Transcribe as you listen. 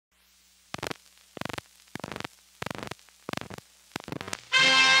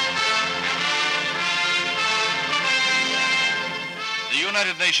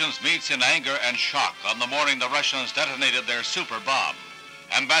United Nations meets in anger and shock on the morning the Russians detonated their super bomb.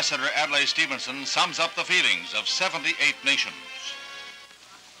 Ambassador Adlai Stevenson sums up the feelings of 78 nations.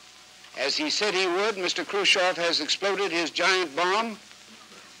 As he said he would, Mr. Khrushchev has exploded his giant bomb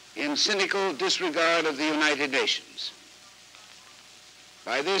in cynical disregard of the United Nations.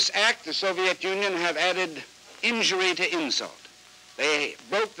 By this act, the Soviet Union have added injury to insult. They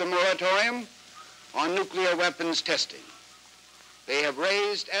broke the moratorium on nuclear weapons testing. They have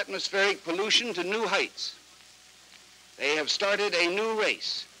raised atmospheric pollution to new heights. They have started a new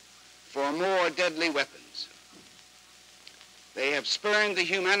race for more deadly weapons. They have spurned the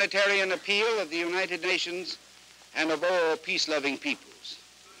humanitarian appeal of the United Nations and of all peace-loving peoples.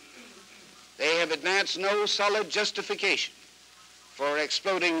 They have advanced no solid justification for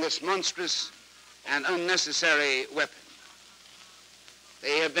exploding this monstrous and unnecessary weapon.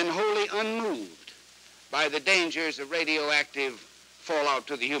 They have been wholly unmoved by the dangers of radioactive fallout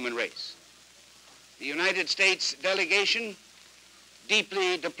to the human race. The United States delegation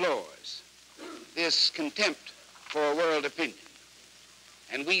deeply deplores this contempt for world opinion.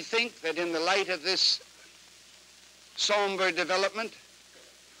 And we think that in the light of this somber development,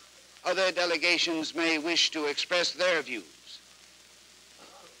 other delegations may wish to express their views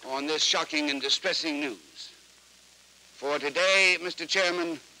on this shocking and distressing news. For today, Mr.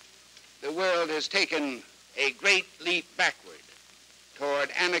 Chairman, the world has taken a great leap backward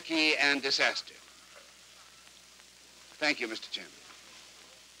toward anarchy and disaster. Thank you, Mr. Chairman.